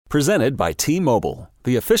Presented by T-Mobile,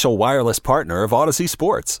 the official wireless partner of Odyssey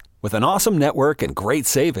Sports. With an awesome network and great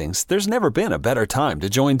savings, there's never been a better time to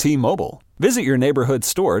join T-Mobile. Visit your neighborhood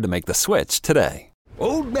store to make the switch today.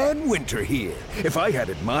 Old Man Winter here. If I had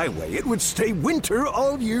it my way, it would stay winter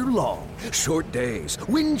all year long. Short days,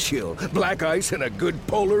 wind chill, black ice, and a good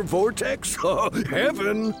polar vortex. Oh,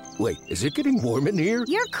 heaven. Wait, is it getting warm in here?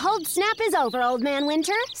 Your cold snap is over, Old Man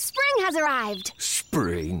Winter. Spring has arrived.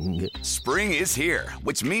 Spring. Spring is here,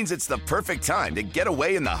 which means it's the perfect time to get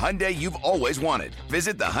away in the Hyundai you've always wanted.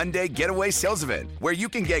 Visit the Hyundai Getaway Sales Event, where you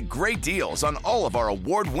can get great deals on all of our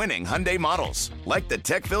award-winning Hyundai models, like the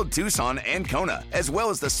tech-filled Tucson and Kona, as well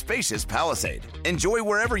as the spacious Palisade. Enjoy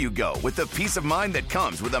wherever you go with the peace of mind that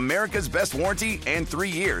comes with America's best warranty and 3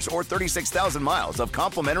 years or 36,000 miles of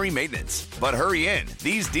complimentary maintenance. But hurry in,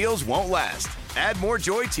 these deals won't last. Add more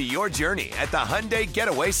joy to your journey at the Hyundai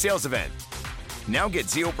Getaway Sales Event. Now get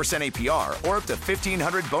 0% APR or up to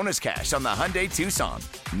 $1,500 bonus cash on the Hyundai Tucson.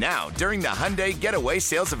 Now, during the Hyundai Getaway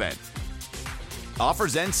Sales Event.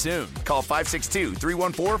 Offers end soon. Call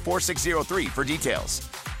 562-314-4603 for details.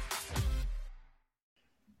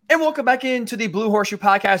 And welcome back into the Blue Horseshoe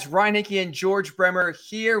Podcast. Ryan Hickey and George Bremer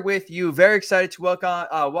here with you. Very excited to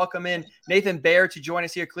welcome in Nathan Baird to join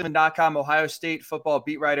us here, Cleveland.com, Ohio State football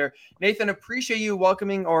beat writer. Nathan, appreciate you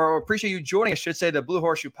joining, I should say, the Blue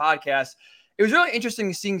Horseshoe Podcast. It was really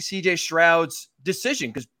interesting seeing CJ Stroud's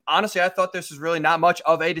decision because, honestly, I thought this was really not much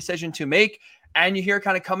of a decision to make. And you hear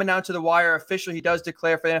kind of coming down to the wire, officially he does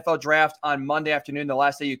declare for the NFL draft on Monday afternoon, the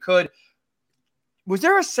last day you could. Was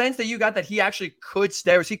there a sense that you got that he actually could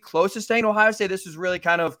stay? Was he close to staying in Ohio State? This was really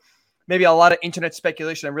kind of maybe a lot of internet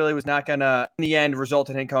speculation that really was not going to, in the end,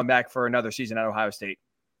 result in him coming back for another season at Ohio State.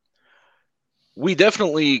 We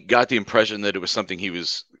definitely got the impression that it was something he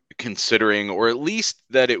was considering, or at least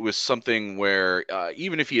that it was something where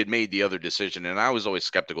even if he had made the other decision, and I was always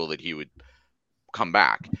skeptical that he would come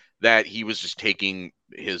back, that he was just taking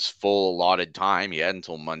his full allotted time. He had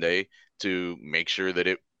until Monday to make sure that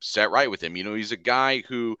it set right with him. You know, he's a guy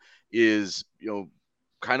who is,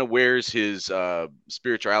 kind of wears his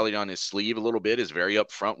spirituality on his sleeve a little bit, is very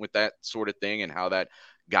upfront with that sort of thing and how that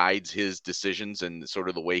guides his decisions and sort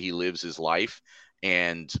of the way he lives his life.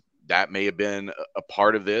 And that may have been a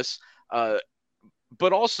part of this.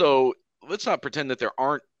 But also, let's not pretend that there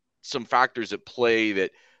aren't some factors at play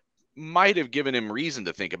that might have given him reason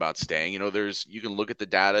to think about staying. You can look at the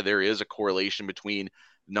data. There is a correlation between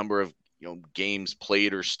number of games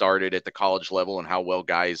played or started at the college level and how well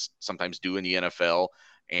guys sometimes do in the NFL.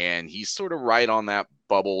 And he's sort of right on that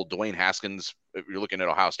bubble. Dwayne Haskins, if you're looking at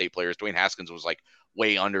Ohio State players, Dwayne Haskins was like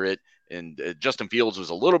way under it. And Justin Fields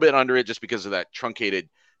was a little bit under it just because of that truncated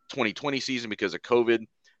 2020 season because of COVID.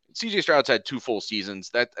 CJ Stroud's had 2 full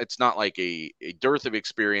seasons. It's not like a dearth of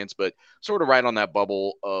experience, but sort of right on that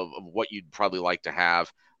bubble of what you'd probably like to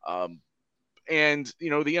have. And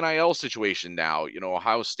the NIL situation now,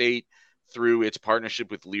 Ohio State, through its partnership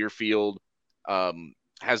with Learfield,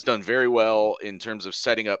 has done very well in terms of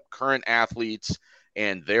setting up current athletes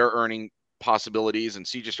and their earning possibilities. And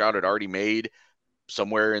CJ Stroud had already made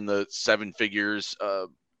somewhere in the 7 figures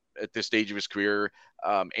at this stage of his career,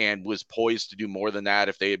 and was poised to do more than that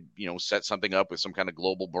if they had, set something up with some kind of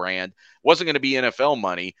global brand. It wasn't going to be NFL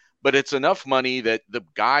money, but it's enough money that the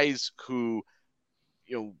guys who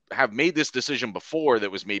have made this decision before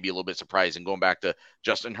that was maybe a little bit surprising, going back to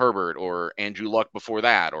Justin Herbert or Andrew Luck before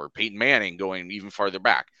that, or Peyton Manning going even farther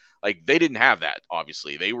back. Like, they didn't have that,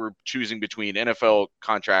 obviously. They were choosing between NFL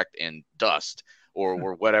contract and dust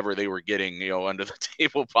or whatever they were getting, under the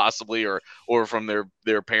table possibly, or from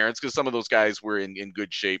their parents, because some of those guys were in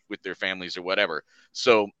good shape with their families or whatever.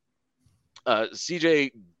 So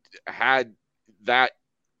CJ had that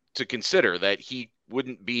to consider, that he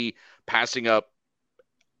wouldn't be passing up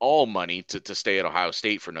all money to stay at Ohio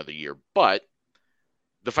State for another year. But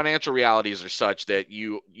the financial realities are such that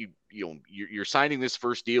you're signing this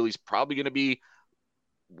first deal. He's probably going to be,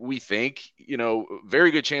 we think, very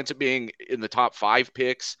good chance of being in the top 5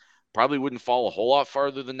 picks. Probably wouldn't fall a whole lot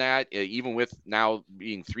farther than that, even with now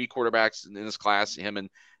being 3 quarterbacks in this class, him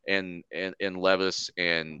and Levis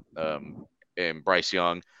and Bryce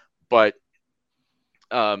Young. But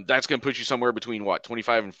that's going to put you somewhere between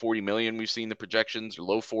 25 and 40 million. We've seen the projections, or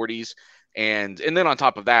low 40s. And then on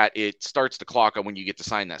top of that, it starts the clock on when you get to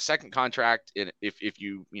sign that second contract. And if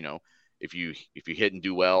you hit and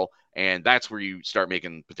do well, and that's where you start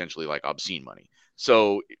making potentially like obscene money.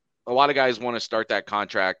 So a lot of guys want to start that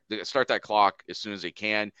clock as soon as they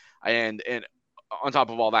can. And on top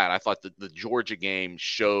of all that, I thought that the Georgia game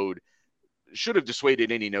should have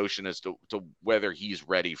dissuaded any notion as to whether he's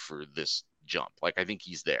ready for this jump. Like, I think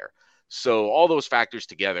he's there. So all those factors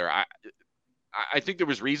together, I think there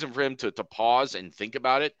was reason for him to pause and think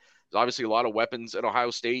about it. There's obviously a lot of weapons at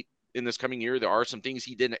Ohio State in this coming year. There are some things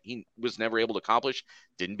he was never able to accomplish.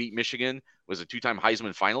 Didn't beat Michigan, was a 2-time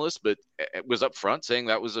Heisman finalist, but it was up front saying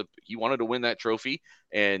he wanted to win that trophy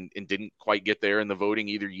and didn't quite get there in the voting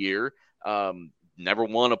either year. Never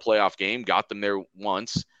won a playoff game, got them there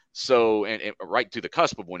once. So, and right to the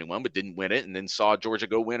cusp of winning one, but didn't win it, and then saw Georgia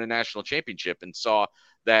go win a national championship and saw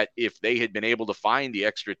that if they had been able to find the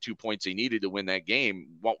extra 2 points they needed to win that game,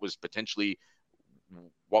 what was potentially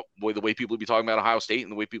the way people would be talking about Ohio State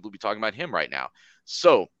and the way people would be talking about him right now.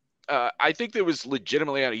 So I think there was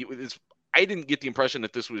legitimately, I didn't get the impression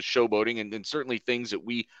that this was showboating, and certainly things that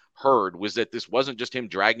we heard was that this wasn't just him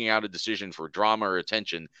dragging out a decision for drama or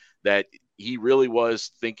attention, that he really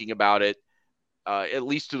was thinking about it, at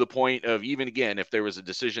least to the point of, even again, if there was a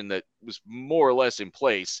decision that was more or less in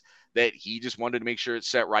place, that he just wanted to make sure it's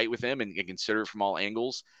set right with him and consider it from all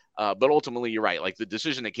angles. But ultimately, you're right. Like, the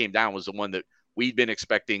decision that came down was the one that we'd been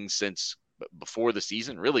expecting since before the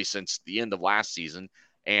season, really since the end of last season.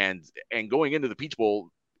 And going into the Peach Bowl,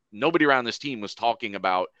 nobody around this team was talking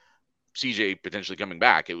about CJ potentially coming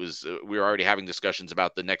back. It was we were already having discussions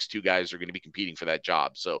about the next two guys who are going to be competing for that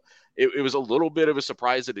job. So it was a little bit of a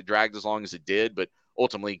surprise that it dragged as long as it did, but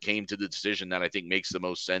ultimately came to the decision that I think makes the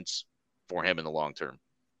most sense for him in the long term.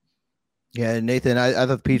 Yeah, Nathan, I thought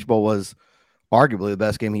the Peach Bowl was arguably the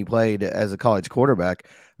best game he played as a college quarterback.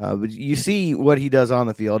 But you see what he does on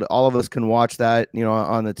the field. All of us can watch that,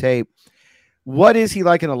 on the tape. What is he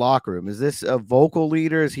like in the locker room? Is this a vocal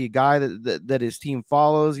leader? Is he a guy that his team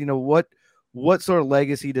follows? What sort of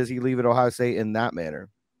legacy does he leave at Ohio State in that manner?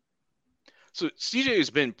 So CJ has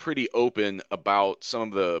been pretty open about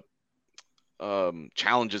some of the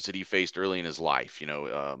challenges that he faced early in his life.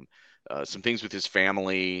 Some things with his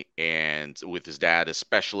family and with his dad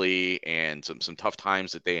especially, and some tough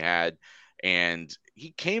times that they had. And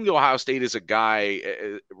he came to Ohio State as a guy,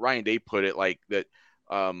 Ryan Day put it like that,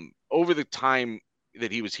 over the time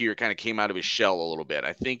that he was here, kind of came out of his shell a little bit.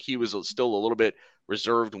 I think he was still a little bit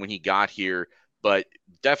reserved when he got here, but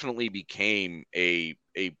definitely became a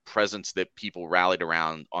presence that people rallied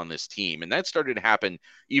around on this team. And that started to happen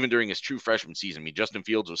even during his true freshman season. I mean, Justin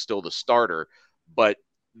Fields was still the starter, but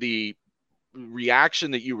the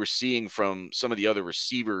reaction that you were seeing from some of the other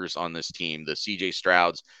receivers on this team, the CJ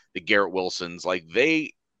Strouds, the Garrett Wilsons, like,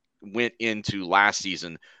 they went into last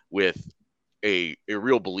season with a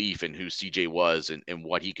real belief in who CJ was and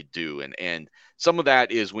what he could do. And some of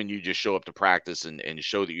that is when you just show up to practice and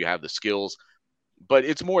show that you have the skills, but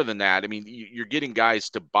it's more than that. I mean, you're getting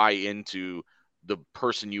guys to buy into the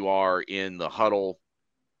person you are in the huddle,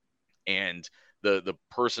 and the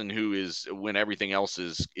person who is, when everything else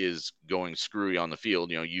is going screwy on the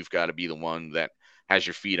field, you've got to be the one that has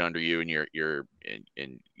your feet under you and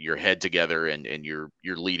your head together, and you're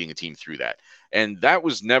leading a team through that. And that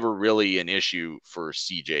was never really an issue for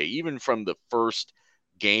CJ, even from the first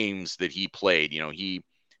games that he played. He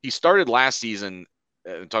started last season,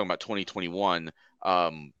 talking about 2021,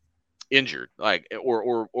 injured,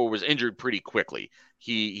 or was injured pretty quickly.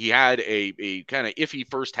 He had a kind of iffy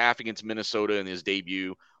first half against Minnesota in his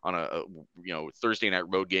debut on a Thursday night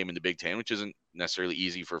road game in the Big Ten, which isn't necessarily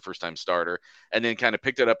easy for a first time starter, and then kind of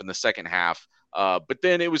picked it up in the second half. But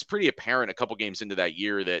then it was pretty apparent a couple games into that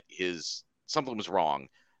year that something was wrong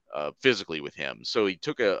physically with him. So he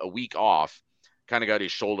took a week off, kind of got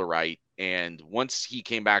his shoulder right, and once he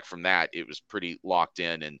came back from that, it was pretty locked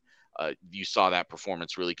in, and you saw that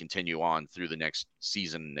performance really continue on through the next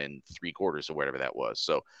season and 3 quarters or whatever that was.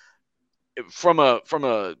 So from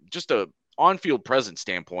a just a on-field presence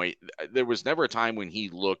standpoint, there was never a time when he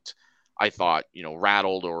looked, I thought,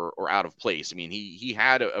 rattled or out of place. I mean, he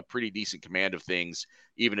had a pretty decent command of things,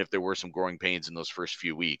 even if there were some growing pains in those first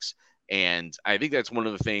few weeks. And I think that's one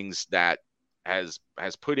of the things that has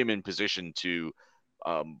put him in position to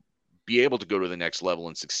be able to go to the next level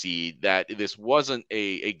and succeed, that this wasn't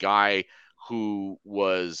a guy who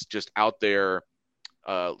was just out there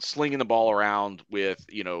slinging the ball around with,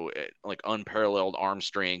 like unparalleled arm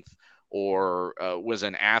strength, or was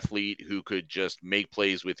an athlete who could just make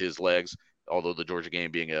plays with his legs, although the Georgia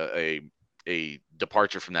game being a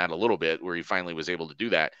departure from that a little bit, where he finally was able to do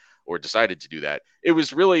that, or decided to do that. It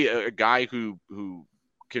was really a guy who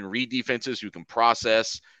can read defenses, who can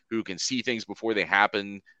process, who can see things before they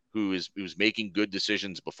happen, who's making good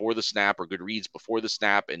decisions before the snap, or good reads before the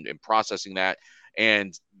snap, and processing that.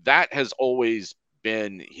 And that has always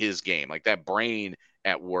been his game. Like, that brain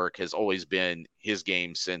at work has always been his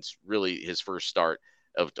game since really his first start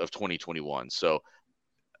of 2021. So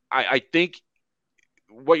I think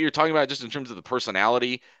what you're talking about, just in terms of the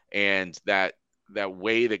personality and that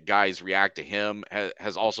way that guys react to him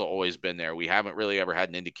has also always been there. We haven't really ever had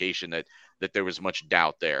an indication that there was much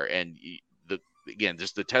doubt there. And again,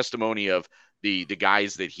 just the testimony of the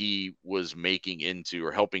guys that he was making into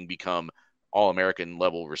or helping become All-American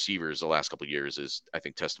level receivers the last couple of years is, I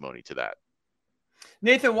think, testimony to that.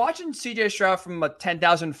 Nathan, watching CJ Stroud from a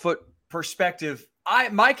 10,000-foot perspective,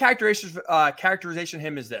 my characterization of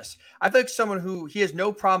him is this. I feel like someone who he has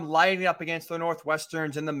no problem lining up against the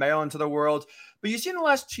Northwesterns and the Marylands of the world. But you see in the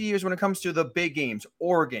last 2 years when it comes to the big games,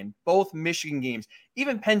 Oregon, both Michigan games,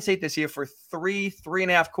 even Penn State this year for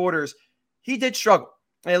 3.5 quarters, he did struggle.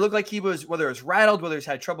 And it looked like he was, whether it was rattled, whether he's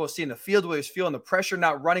had trouble seeing the field, whether he's feeling the pressure,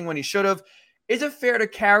 not running when he should have. Is it fair to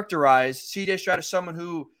characterize CJ Stroud as someone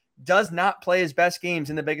who does not play his best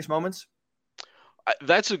games in the biggest moments?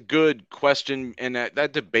 That's a good question, and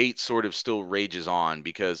that debate sort of still rages on,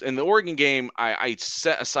 because in the Oregon game, I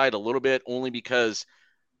set aside a little bit only because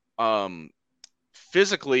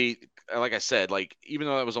physically, like I said, like even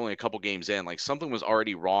though that was only a couple games in, like something was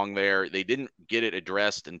already wrong there. They didn't get it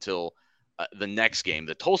addressed until the next game.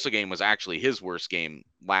 The Tulsa game was actually his worst game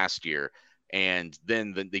last year. And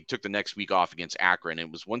then they took the next week off against Akron.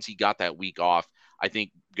 It was once he got that week off, I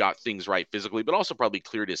think got things right physically, but also probably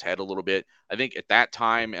cleared his head a little bit. I think at that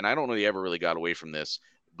time, and I don't know he ever really got away from this,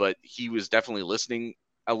 but he was definitely listening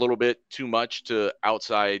a little bit too much to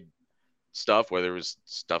outside stuff, whether it was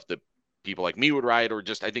stuff that people like me would write, or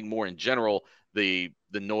just I think more in general, the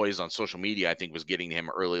noise on social media, I think, was getting to him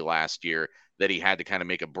early last year, that he had to kind of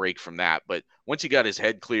make a break from that. But once he got his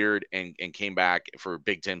head cleared and came back for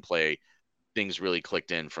Big Ten play, things really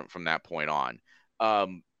clicked in from that point on.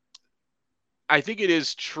 I think it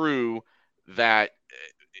is true that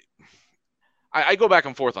I go back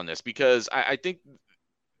and forth on this, because I think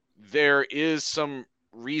there is some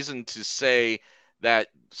reason to say that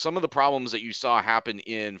some of the problems that you saw happen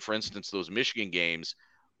in, for instance, those Michigan games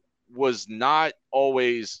was not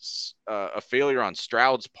always a failure on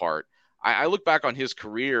Stroud's part. I look back on his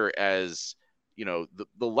career as, you know,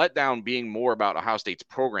 the letdown being more about Ohio State's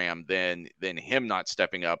program than him not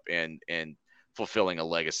stepping up and fulfilling a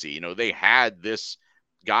legacy. You know, they had this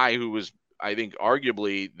guy who was, I think,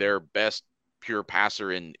 arguably their best pure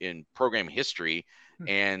passer in program history,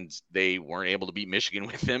 and they weren't able to beat Michigan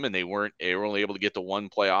with him, and they were only able to get to one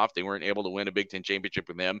playoff. They weren't able to win a Big Ten championship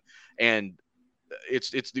with him, and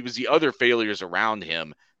it was the other failures around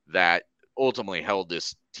him that ultimately held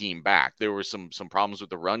this team back. There were some problems with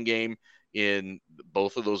the run game in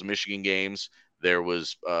both of those Michigan games. There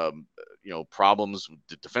was problems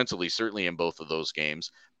defensively, certainly in both of those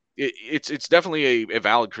games. It's definitely a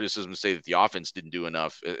valid criticism to say that the offense didn't do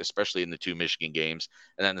enough, especially in the two Michigan games.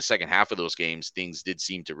 And then the second half of those games, things did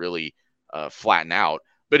seem to really flatten out.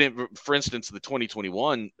 But for instance, the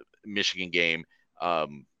 2021 Michigan game,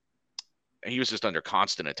 he was just under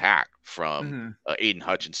constant attack from Aiden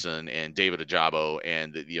Hutchinson and David Ajabo,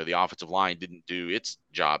 and the offensive line didn't do its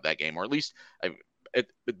job that game, or at least at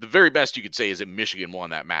the very best you could say is that Michigan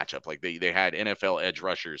won that matchup. Like they had NFL edge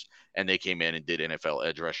rushers, and they came in and did NFL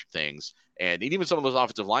edge rusher things. And even some of those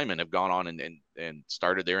offensive linemen have gone on and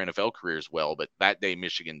started their NFL careers well, but that day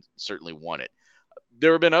Michigan certainly won it.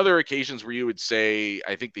 There have been other occasions where you would say,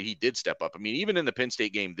 I think that he did step up. I mean, even in the Penn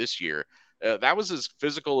State game this year, that was as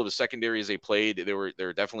physical of a secondary as they played. There were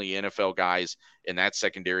definitely NFL guys in that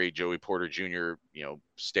secondary, Joey Porter Jr.,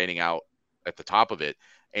 standing out at the top of it.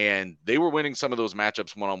 And they were winning some of those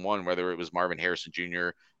matchups one-on-one, whether it was Marvin Harrison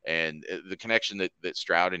Jr. and the connection that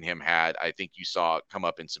Stroud and him had, I think you saw come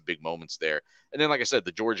up in some big moments there. And then, like I said,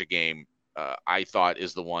 the Georgia game, I thought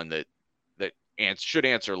is the one that should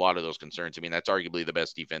answer a lot of those concerns. I mean, that's arguably the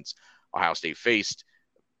best defense Ohio State faced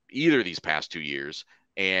either of these past 2 years.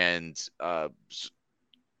 And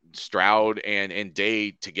Stroud and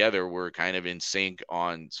Day together were kind of in sync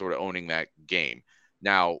on sort of owning that game.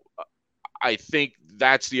 Now, I think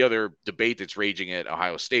that's the other debate that's raging at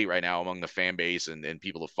Ohio State right now among the fan base and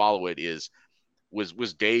people that follow it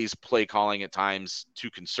was Day's play calling at times too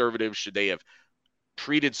conservative? Should they have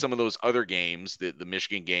treated some of those other games, the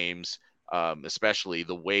Michigan games, especially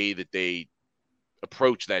the way that they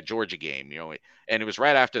approach that Georgia game, and it was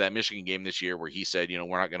right after that Michigan game this year where he said,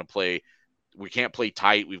 we're not going to play, we can't play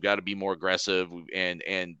tight. We've got to be more aggressive. And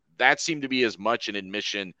that seemed to be as much an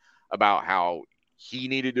admission about how he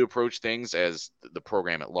needed to approach things as the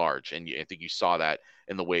program at large. And I think you saw that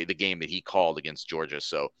in the game that he called against Georgia.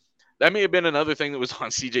 So that may have been another thing that was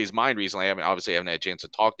on CJ's mind recently. I haven't had a chance to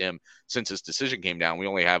talk to him since his decision came down. We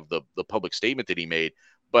only have the public statement that he made,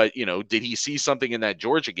 but did he see something in that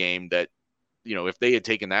Georgia game that, if they had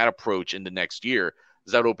taken that approach into next year,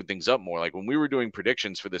 does that open things up more? Like when we were doing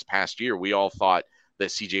predictions for this past year, we all thought that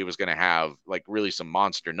CJ was going to have like really some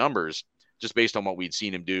monster numbers just based on what we'd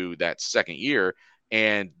seen him do that second year.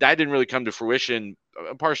 And that didn't really come to fruition,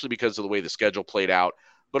 partially because of the way the schedule played out,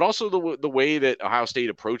 but also the way that Ohio State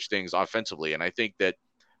approached things offensively. And I think that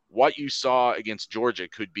what you saw against Georgia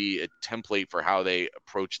could be a template for how they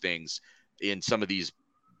approach things in some of these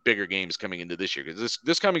bigger games coming into this year. Because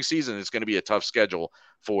this coming season is going to be a tough schedule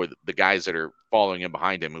for the guys that are following in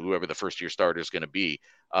behind him, whoever the first-year starter is going to be.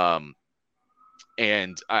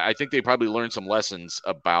 And I think they probably learned some lessons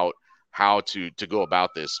about how to go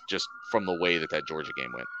about this just from the way that Georgia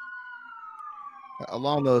game went.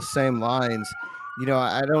 Along those same lines,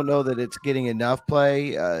 I don't know that it's getting enough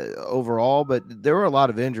play overall, but there were a lot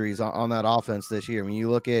of injuries on that offense this year. I mean,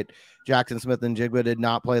 you look at Jackson Smith and Jigba did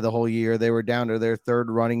not play the whole year. They were down to their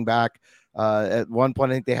third running back. At one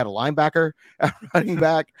point, I think they had a linebacker at running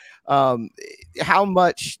back. How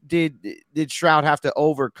much did Stroud have to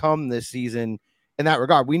overcome this season in that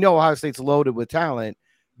regard? We know Ohio State's loaded with talent,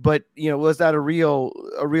 but was that a real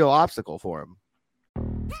obstacle for him?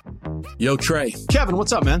 Yo, Trey. Kevin,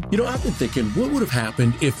 what's up, man? I've been thinking, what would have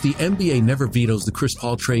happened if the NBA never vetoes the Chris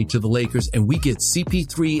Paul trade to the Lakers and we get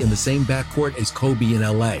CP3 in the same backcourt as Kobe in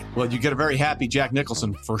LA? Well, you get a very happy Jack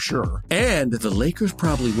Nicholson for sure. And the Lakers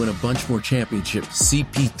probably win a bunch more championships.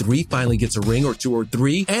 CP3 finally gets a ring or two or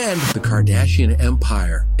three, and the Kardashian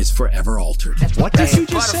empire is forever altered. What did you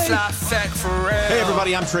just say? Hey,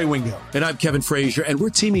 everybody, I'm Trey Wingo. And I'm Kevin Frazier, and we're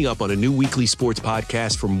teaming up on a new weekly sports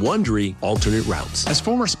podcast from Wondery, Alternate Routes. As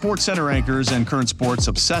former Sports Center anchors and current sports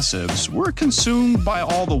obsessives, we're consumed by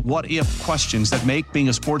all the what-if questions that make being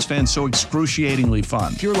a sports fan so excruciatingly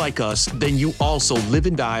fun. If you're like us, then you also live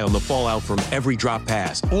and die on the fallout from every drop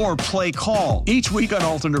pass. Or play call. Each week on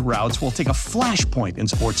Alternate Routes, we'll take a flashpoint in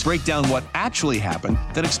sports, break down what actually happened,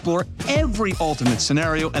 then explore every alternate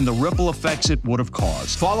scenario and the ripple effects it would have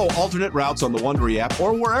caused. Follow Alternate Routes on the Wondery app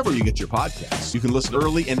or wherever you get your podcasts. You can listen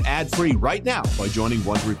early and ad-free right now by joining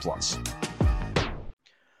Wondery Plus.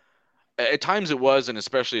 At times it was, and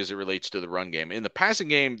especially as it relates to the run game. In the passing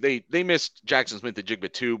game, they missed Jackson Smith and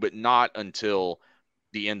Jigba too, but not until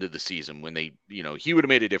the end of the season when he would have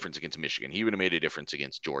made a difference against Michigan. He would have made a difference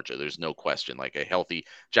against Georgia. There's no question. Like a healthy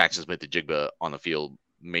Jackson Smith and Jigba on the field,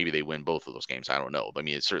 maybe they win both of those games. I don't know. But I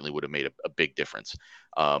mean, it certainly would have made a big difference.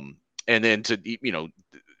 And then to,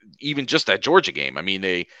 even just that Georgia game, I mean,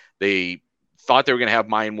 they thought they were going to have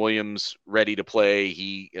Mayan Williams ready to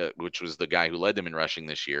play. Which was the guy who led them in rushing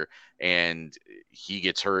this year, and he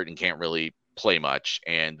gets hurt and can't really play much.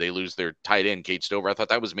 And they lose their tight end, Cade Stover. I thought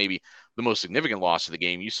that was maybe the most significant loss of the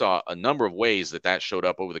game. You saw a number of ways that showed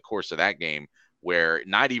up over the course of that game, where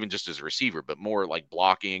not even just as a receiver, but more like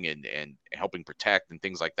blocking and helping protect and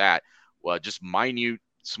things like that. Well, just minute,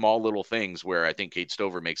 small little things where I think Cade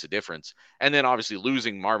Stover makes a difference. And then obviously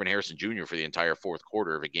losing Marvin Harrison Jr. for the entire fourth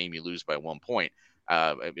quarter of a game you lose by 1 point,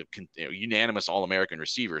 unanimous All-American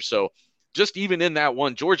receiver. So just even in that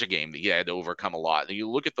one Georgia game that he had to overcome a lot. And you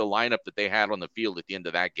look at the lineup that they had on the field at the end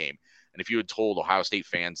of that game. And if you had told Ohio State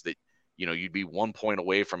fans that, you'd be 1 point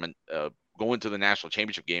away from going to the national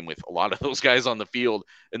championship game with a lot of those guys on the field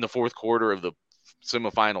in the fourth quarter of the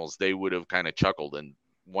semifinals, they would have kind of chuckled and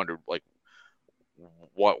wondered like,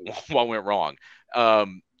 what went wrong.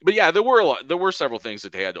 But yeah, there were several things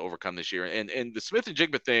that they had to overcome this year, and the Smith and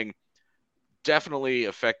Jigba thing definitely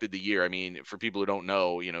affected the year. I mean, for people who don't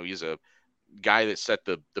know, he's a guy that set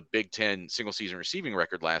the Big Ten single season receiving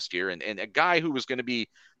record last year, and a guy who was going to be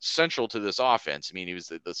central to this offense. I mean, he was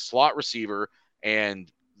the slot receiver,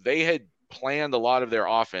 and they had planned a lot of their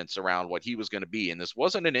offense around what he was going to be. And this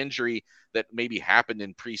wasn't an injury that maybe happened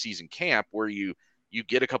in preseason camp where you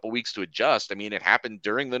get a couple weeks to adjust. I mean, it happened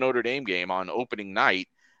during the Notre Dame game on opening night,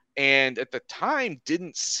 and at the time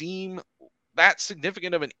didn't seem that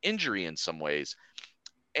significant of an injury in some ways,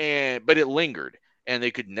 but it lingered, and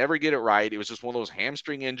they could never get it right. It was just one of those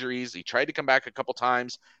hamstring injuries. He tried to come back a couple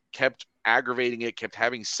times, kept aggravating it, kept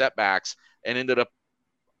having setbacks, and ended up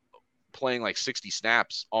playing like 60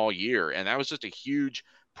 snaps all year. And that was just a huge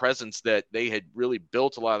presence that they had really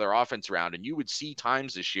built a lot of their offense around. And you would see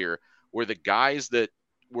times this year where the guys that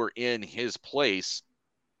were in his place,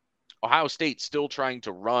 Ohio State still trying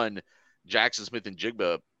to run Jackson Smith and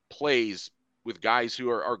Jigba plays with guys who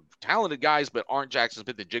are talented guys, but aren't Jackson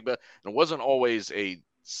Smith and Jigba. And it wasn't always a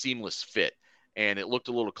seamless fit, and it looked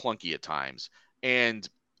a little clunky at times. And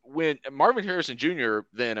when Marvin Harrison Jr.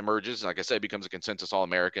 then emerges, like I said, becomes a consensus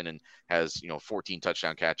All-American and has, 14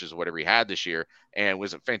 touchdown catches or whatever he had this year, and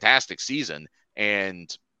was a fantastic season.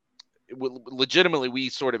 And legitimately, we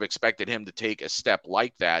sort of expected him to take a step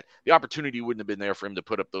like that. The opportunity wouldn't have been there for him to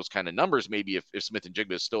put up those kind of numbers, maybe if Smith and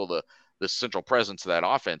Jigba is still the central presence of that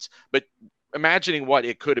offense. But imagining what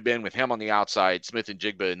it could have been with him on the outside, Smith and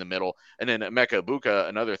Jigba in the middle, and then Emeka Ibuka,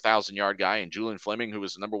 another 1,000-yard guy, and Julian Fleming, who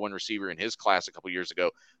was the number one receiver in his class a couple years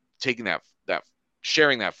ago, taking that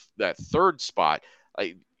sharing that third spot.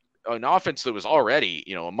 An offense that was already,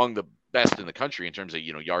 among the best in the country in terms of,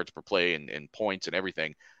 yards per play and points and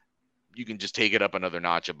everything. You can just take it up another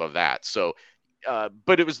notch above that. So,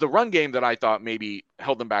 but it was the run game that I thought maybe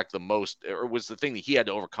held them back the most, or was the thing that he had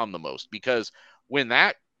to overcome the most, because when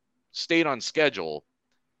that stayed on schedule,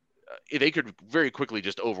 they could very quickly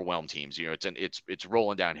just overwhelm teams. It's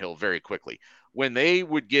rolling downhill very quickly. When they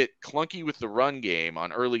would get clunky with the run game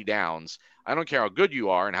on early downs, I don't care how good you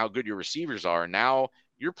are and how good your receivers are. Now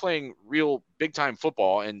you're playing real big time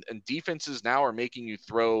football, and defenses now are making you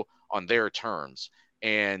throw on their terms.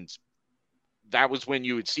 And that was when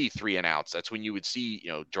you would see 3 and outs. That's when you would see,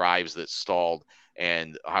 drives that stalled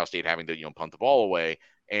and Ohio State having to, punt the ball away.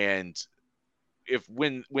 And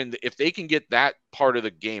if they can get that part of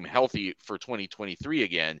the game healthy for 2023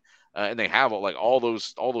 again, and they have all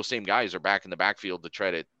those same guys are back in the backfield to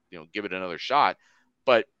try to, give it another shot.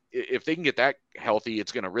 But if they can get that healthy,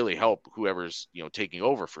 it's going to really help whoever's, taking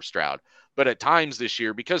over for Stroud. But at times this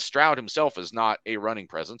year, because Stroud himself is not a running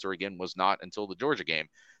presence, or again, was not until the Georgia game,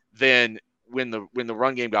 then when the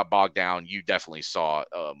run game got bogged down, you definitely saw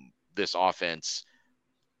this offense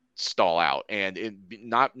stall out, and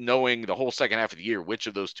not knowing the whole second half of the year which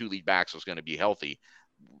of those 2 lead backs was going to be healthy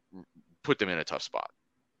put them in a tough spot.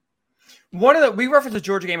 We reference the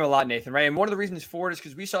Georgia game a lot, Nathan, right? And one of the reasons for it is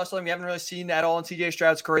because we saw something we haven't really seen at all in CJ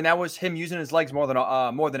Stroud's career, and that was him using his legs more than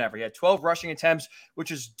ever. He had 12 rushing attempts,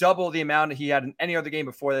 which is double the amount he had in any other game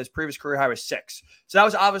before that. His previous career high was 6. So that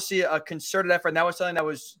was obviously a concerted effort, and that was something that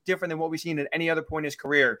was different than what we've seen at any other point in his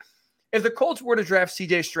career. If the Colts were to draft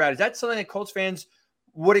CJ Stroud, is that something that Colts fans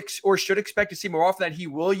would or should expect to see more often, that he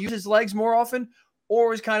will use his legs more often? Or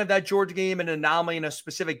was kind of that Georgia game an anomaly in a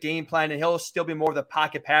specific game plan, and he'll still be more of the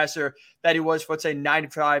pocket passer that he was for, let's say,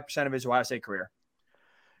 95% of his Ohio State career?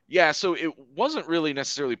 Yeah, so it wasn't really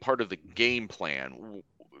necessarily part of the game plan,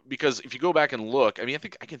 because if you go back and look, I mean,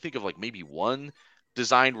 I can think of maybe one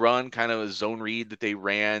designed run, kind of a zone read that they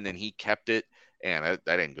ran, and he kept it, and that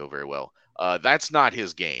didn't go very well. That's not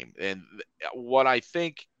his game. And what I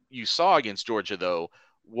think you saw against Georgia, though,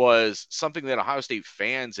 was something that Ohio State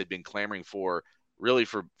fans had been clamoring for really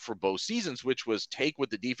for both seasons, which was take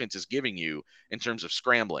what the defense is giving you in terms of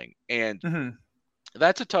scrambling. And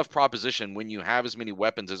that's a tough proposition when you have as many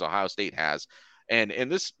weapons as Ohio State has. And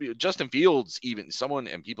this Justin Fields,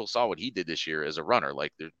 and people saw what he did this year as a runner.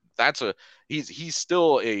 He's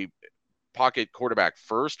still a pocket quarterback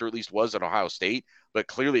first, or at least was at Ohio State, but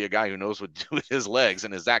clearly a guy who knows what to do with his legs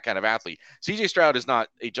and is that kind of athlete. CJ Stroud is not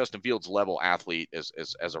a Justin Fields level athlete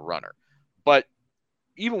as a runner. But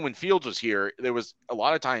even when Fields was here, there was a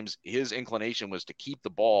lot of times his inclination was to keep the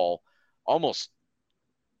ball almost,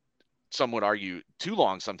 some would argue, too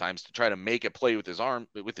long sometimes, to try to make a play with his arm,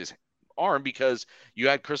 because you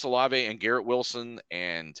had Chris Olave and Garrett Wilson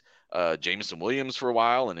and Jameson Williams for a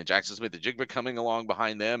while, and then Jackson Smith-Njigba coming along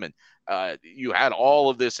behind them, and you had all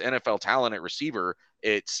of this NFL talent at receiver.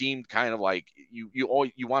 It seemed kind of like you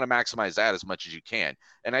want to maximize that as much as you can,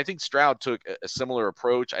 and I think Stroud took a similar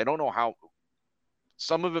approach. I don't know how.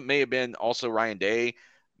 Some of it may have been also Ryan Day.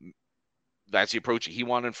 That's the approach he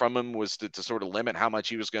wanted from him, was to sort of limit how much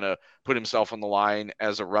he was going to put himself on the line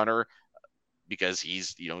as a runner, because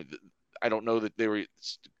he's, I don't know that they were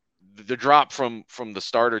the drop from the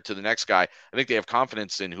starter to the next guy. I think they have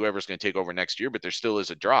confidence in whoever's going to take over next year, but there still is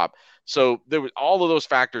a drop. So there was, all of those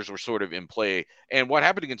factors were sort of in play. And what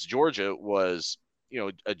happened against Georgia was,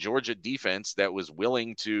 a Georgia defense that was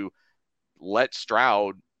willing to let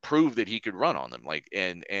Stroud prove that he could run on them.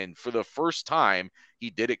 And for the first time, he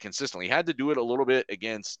did it consistently. He had to do it a little bit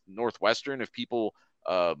against Northwestern. If people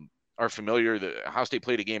are familiar, the Ohio State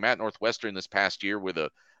played a game at Northwestern this past year where the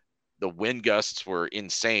wind gusts were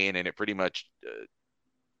insane, and it pretty much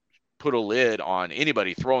put a lid on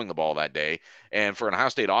anybody throwing the ball that day. And for an Ohio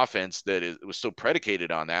State offense that was so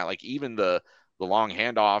predicated on that, even the long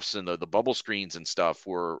handoffs and the bubble screens and stuff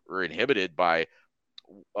were inhibited by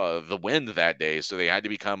the wind that day, so they had to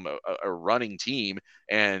become a running team.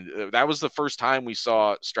 And that was the first time we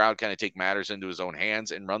saw Stroud kind of take matters into his own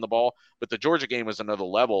hands and run the ball. But the Georgia game was another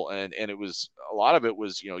level, and it was, a lot of it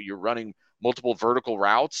was, you're running multiple vertical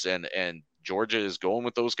routes, and Georgia is going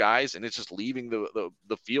with those guys, and it's just leaving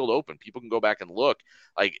the field open. People can go back and look.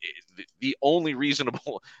 The only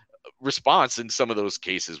reasonable response in some of those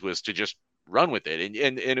cases was to just run with it.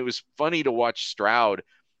 And it was funny to watch Stroud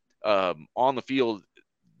on the field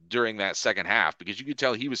during that second half, because you could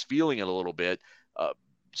tell he was feeling it a little bit,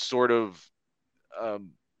 sort of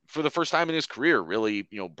for the first time in his career, really,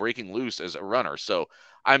 breaking loose as a runner. So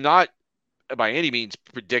I'm not by any means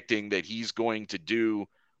predicting that he's going to do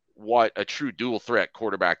what a true dual threat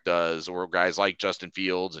quarterback does, or guys like Justin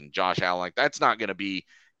Fields and Josh Allen. Like, that's not going to be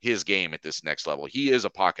his game at this next level. He is a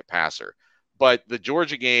pocket passer, but the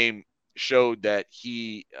Georgia game showed that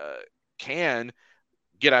he can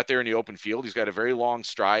get out there in the open field. He's got a very long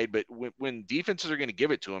stride, but when defenses are going to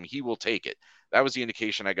give it to him, he will take it. That was the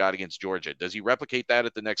indication I got against Georgia. Does he replicate that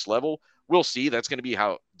at the next level? We'll see. That's going to be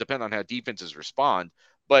depend on how defenses respond.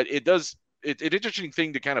 But it's an interesting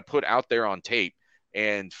thing to kind of put out there on tape,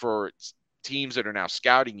 and for teams that are now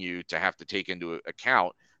scouting you to have to take into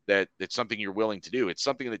account that it's something you're willing to do. It's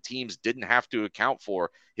something that teams didn't have to account for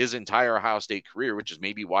his entire Ohio State career, which is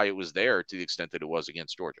maybe why it was there to the extent that it was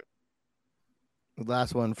against Georgia.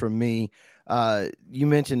 Last one from me. You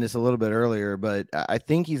mentioned this a little bit earlier, but I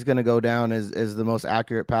think he's going to go down as the most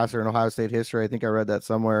accurate passer in Ohio State history. I think I read that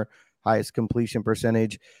somewhere, highest completion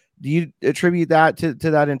percentage. Do you attribute that to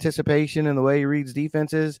that anticipation and the way he reads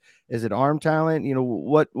defenses? Is it arm talent?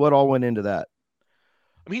 What all went into that?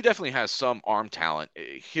 I mean, he definitely has some arm talent.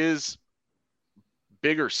 His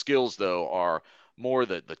bigger skills, though, are more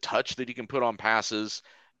the touch that he can put on passes,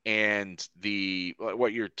 and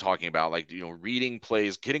what you're talking about, like, reading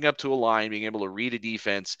plays, getting up to a line, being able to read a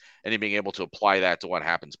defense, and then being able to apply that to what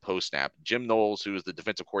happens post snap. Jim Knowles, who is the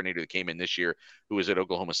defensive coordinator that came in this year, who was at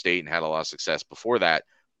Oklahoma State and had a lot of success before that,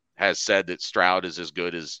 has said that Stroud is as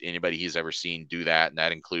good as anybody he's ever seen do that, and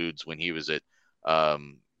that includes when he was at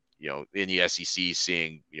in the SEC,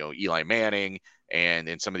 seeing Eli Manning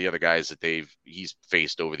and some of the other guys that he's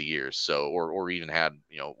faced over the years. So or even had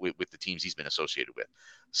with the teams he's been associated with.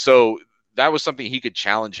 So that was something he could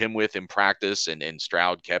challenge him with in practice, and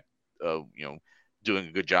Stroud kept doing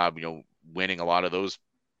a good job winning a lot of those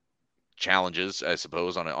challenges, I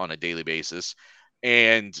suppose, on a daily basis.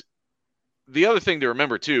 And the other thing to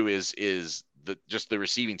remember too is just the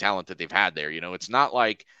receiving talent that they've had there. It's not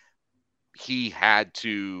like he had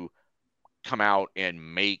to come out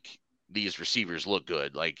and make these receivers look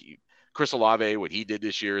good. Like Chris Olave, what he did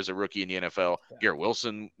this year as a rookie in the NFL. Yeah. Garrett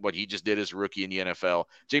Wilson, what he just did as a rookie in the NFL.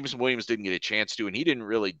 Jameson Williams didn't get a chance to, and he didn't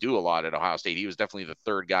really do a lot at Ohio State. He was definitely the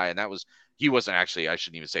third guy, and he wasn't actually, I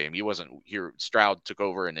shouldn't even say him. He wasn't here. Stroud took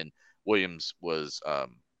over, and then Williams was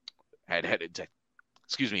headed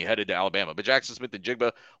to Alabama. But Jackson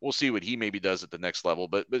Smith-Njigba, we'll see what he maybe does at the next level.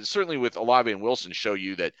 But certainly with Olave and Wilson show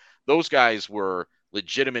you that those guys were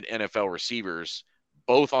legitimate NFL receivers,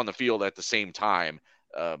 both on the field at the same time.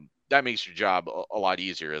 That makes your job a lot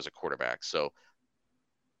easier as a quarterback. So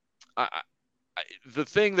the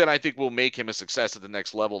thing that I think will make him a success at the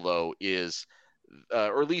next level, though, is,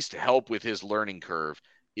 or at least help with his learning curve,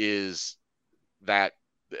 is that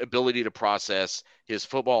ability to process his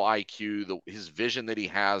football IQ, his vision that he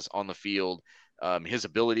has on the field, his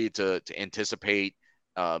ability to anticipate,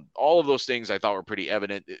 all of those things I thought were pretty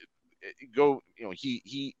evident.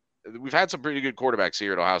 We've had some pretty good quarterbacks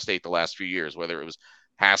here at Ohio State the last few years, whether it was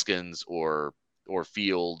Haskins or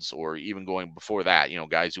Fields, or even going before that,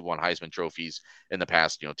 guys who won Heisman trophies in the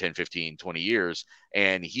past, 10, 15, 20 years.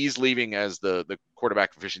 And he's leaving as the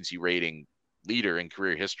quarterback efficiency rating leader in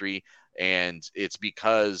career history. And it's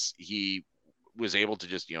because he was able to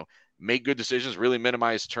just, make good decisions, really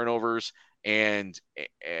minimize turnovers, and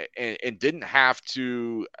didn't have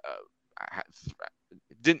to,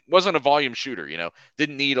 wasn't a volume shooter,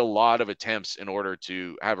 didn't need a lot of attempts in order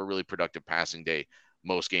to have a really productive passing day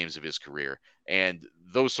most games of his career. And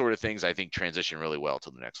those sort of things, I think, transition really well to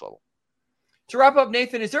the next level. To wrap up,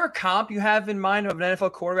 Nathan, is there a comp you have in mind of an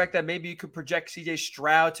NFL quarterback that maybe you could project CJ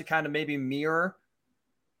Stroud to kind of maybe mirror?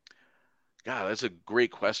 God, that's a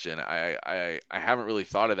great question. I haven't really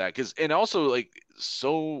thought of that, and also, like,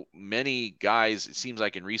 so many guys, it seems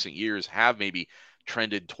like in recent years, have maybe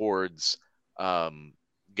trended towards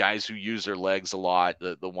guys who use their legs a lot,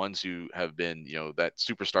 the ones who have been, that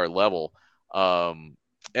superstar level. And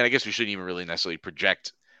I guess we shouldn't even really necessarily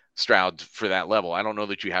project Stroud for that level. I don't know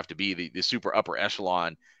that you have to be the super upper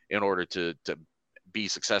echelon in order to be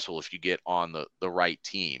successful if you get on the right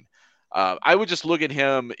team. I would just look at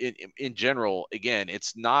him in general. Again,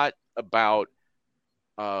 it's not about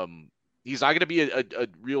he's not going to be a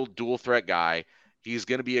real dual threat guy. He's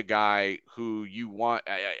going to be a guy who you want.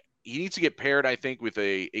 He needs to get paired, I think, with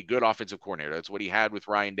a good offensive coordinator. That's what he had with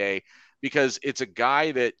Ryan Day, because it's a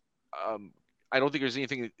guy that I don't think there's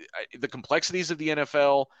anything. The complexities of the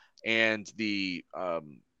NFL and the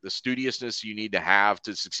studiousness you need to have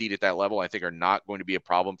to succeed at that level, I think, are not going to be a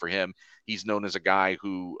problem for him. He's known as a guy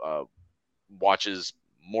who watches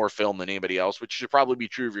more film than anybody else, which should probably be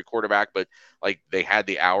true of your quarterback, but like they had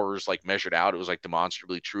the hours like measured out. It was like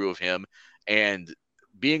demonstrably true of him. And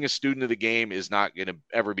being a student of the game is not going to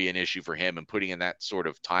ever be an issue for him, and putting in that sort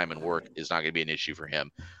of time and work is not going to be an issue for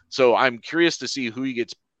him. So I'm curious to see who he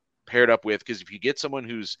gets paired up with, because if you get someone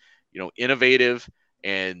who's, innovative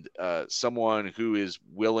and someone who is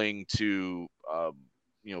willing to,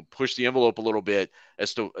 push the envelope a little bit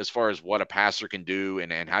as far as what a passer can do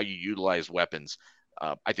and how you utilize weapons,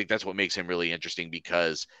 I think that's what makes him really interesting,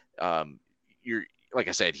 because like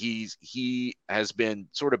I said, he has been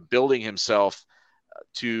sort of building himself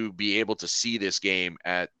to be able to see this game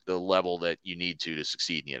at the level that you need to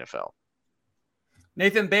succeed in the NFL.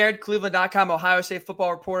 Nathan Baird, Cleveland.com, Ohio State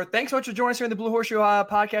football reporter. Thanks so much for joining us here in the Blue Horseshoe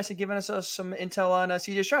podcast and giving us some intel on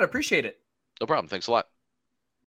CJ Stroud. Appreciate it. No problem. Thanks a lot.